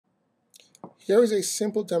Here is a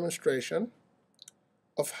simple demonstration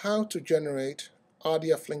of how to generate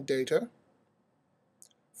RDF link data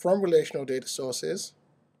from relational data sources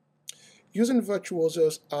using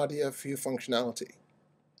Virtuoso's RDF View functionality.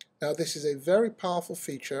 Now, this is a very powerful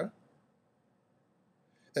feature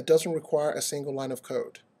that doesn't require a single line of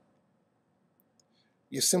code.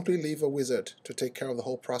 You simply leave a wizard to take care of the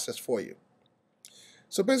whole process for you.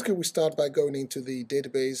 So basically, we start by going into the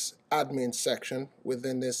database admin section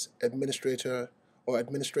within this administrator or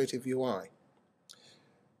administrative UI.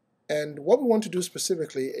 And what we want to do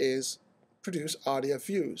specifically is produce RDF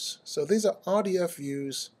views. So these are RDF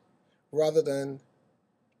views rather than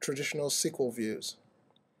traditional SQL views.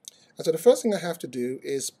 And so the first thing I have to do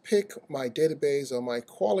is pick my database or my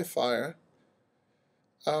qualifier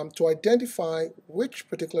to identify which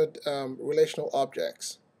particular relational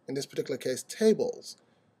objects, in this particular case tables,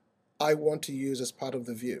 I want to use as part of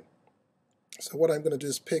the view. So what I'm going to do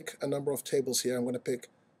is pick a number of tables here. I'm going to pick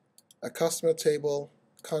a customer table,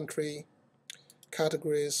 country,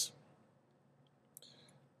 categories,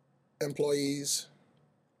 employees,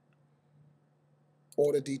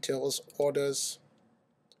 order details, orders,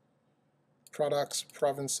 products,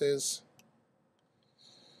 provinces,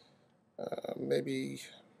 maybe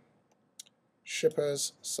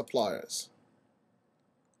shippers, suppliers,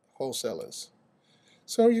 wholesalers.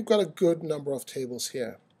 So you've got a good number of tables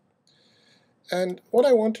here. And what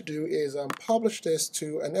I want to do is publish this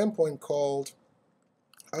to an endpoint called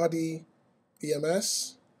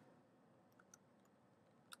RDBMS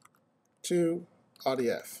to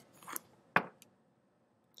RDF.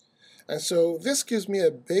 And so this gives me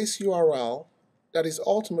a base URL that is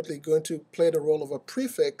ultimately going to play the role of a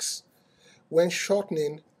prefix when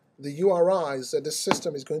shortening the URIs that the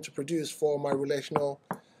system is going to produce for my relational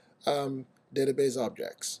database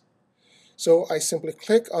objects. So I simply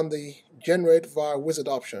click on the Generate via Wizard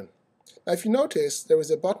option. Now if you notice, there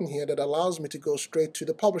is a button here that allows me to go straight to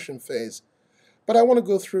the publishing phase, but I want to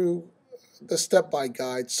go through the step-by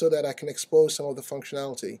guide so that I can expose some of the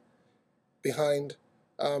functionality behind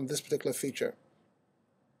this particular feature.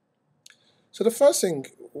 So the first thing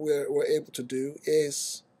we're able to do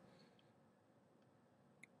is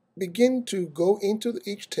begin to go into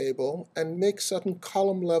each table and make certain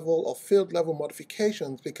column level or field level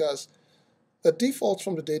modifications, because the defaults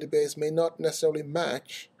from the database may not necessarily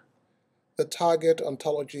match the target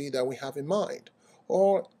ontology that we have in mind,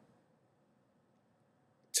 or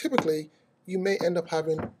typically you may end up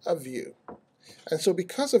having a view. And so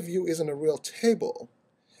because a view isn't a real table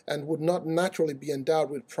and would not naturally be endowed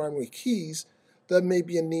with primary keys, there may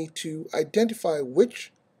be a need to identify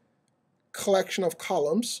which collection of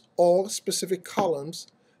columns or specific column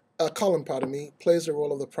plays the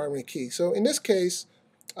role of the primary key. So in this case,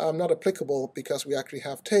 not applicable because we actually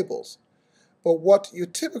have tables. But what you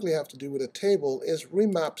typically have to do with a table is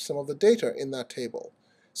remap some of the data in that table.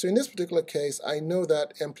 So in this particular case, I know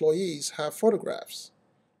that employees have photographs.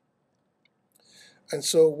 And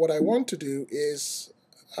so what I want to do is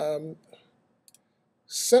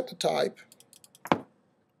set the type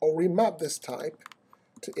or remap this type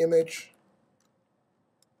to image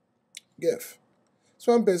GIF.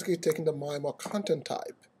 So I'm basically taking the MIME or content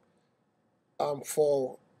type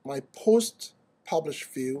for my post-published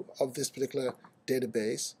view of this particular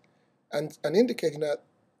database and indicating that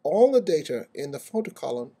all the data in the photo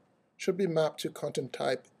column should be mapped to content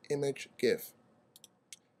type image GIF.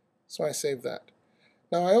 So I save that.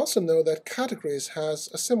 Now I also know that categories has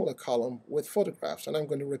a similar column with photographs, and I'm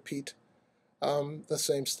going to repeat the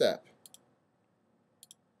same step.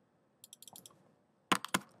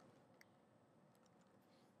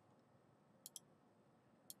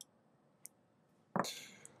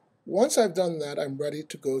 Once I've done that, I'm ready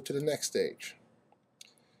to go to the next stage.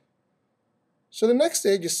 So the next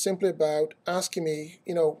stage is simply about asking me,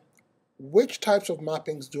 which types of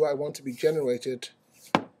mappings do I want to be generated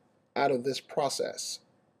out of this process?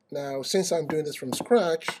 Now, since I'm doing this from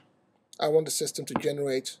scratch, I want the system to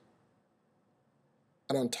generate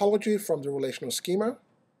an ontology from the relational schema,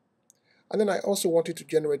 and then I also want it to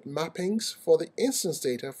generate mappings for the instance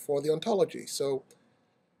data for the ontology. So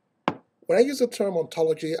when I use the term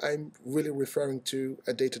ontology, I'm really referring to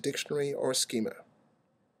a data dictionary or a schema.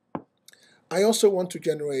 I also want to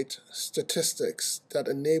generate statistics that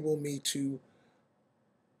enable me to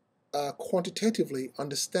quantitatively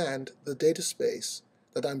understand the data space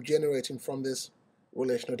that I'm generating from this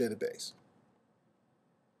relational database.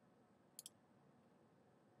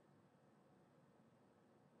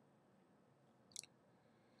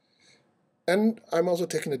 And I'm also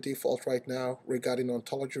taking the default right now regarding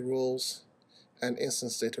ontology rules and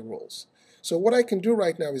instance data rules. So what I can do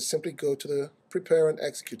right now is simply go to the prepare and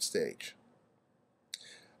execute stage.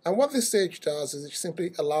 And what this stage does is it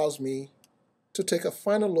simply allows me to take a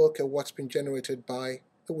final look at what's been generated by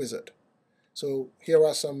the wizard. So here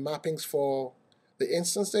are some mappings for the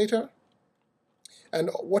instance data. And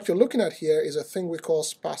what you're looking at here is a thing we call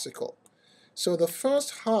sparsicle. So the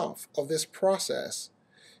first half of this process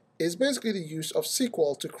is basically the use of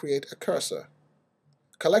SQL to create a cursor,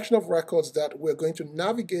 collection of records that we're going to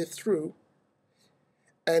navigate through.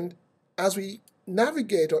 And as we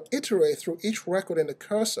navigate or iterate through each record in the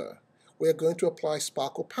cursor, we're going to apply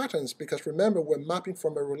sparkle patterns, because remember, we're mapping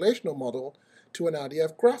from a relational model to an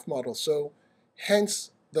RDF graph model. So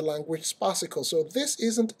hence the language sparsicle. So this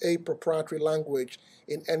isn't a proprietary language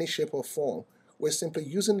in any shape or form. We're simply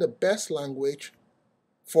using the best language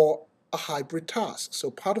for a hybrid task.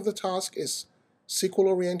 So part of the task is SQL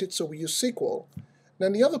oriented, so we use SQL.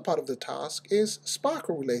 Then the other part of the task is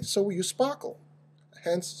Sparkle related, so we use Sparkle,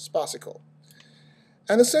 hence sparsicle.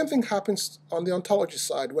 And the same thing happens on the ontology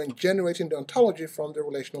side when generating the ontology from the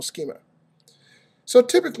relational schema. So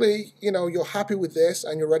typically, you're happy with this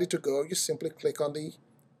and you're ready to go. You simply click on the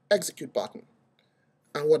execute button.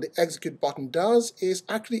 And what the execute button does is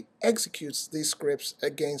actually executes these scripts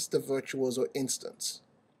against the Virtuoso instance.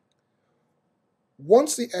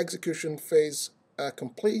 Once the execution phase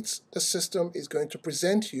completes, the system is going to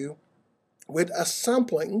present you with a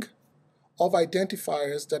sampling of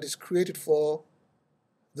identifiers that is created for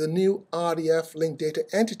the new RDF linked data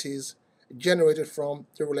entities generated from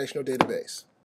the relational database.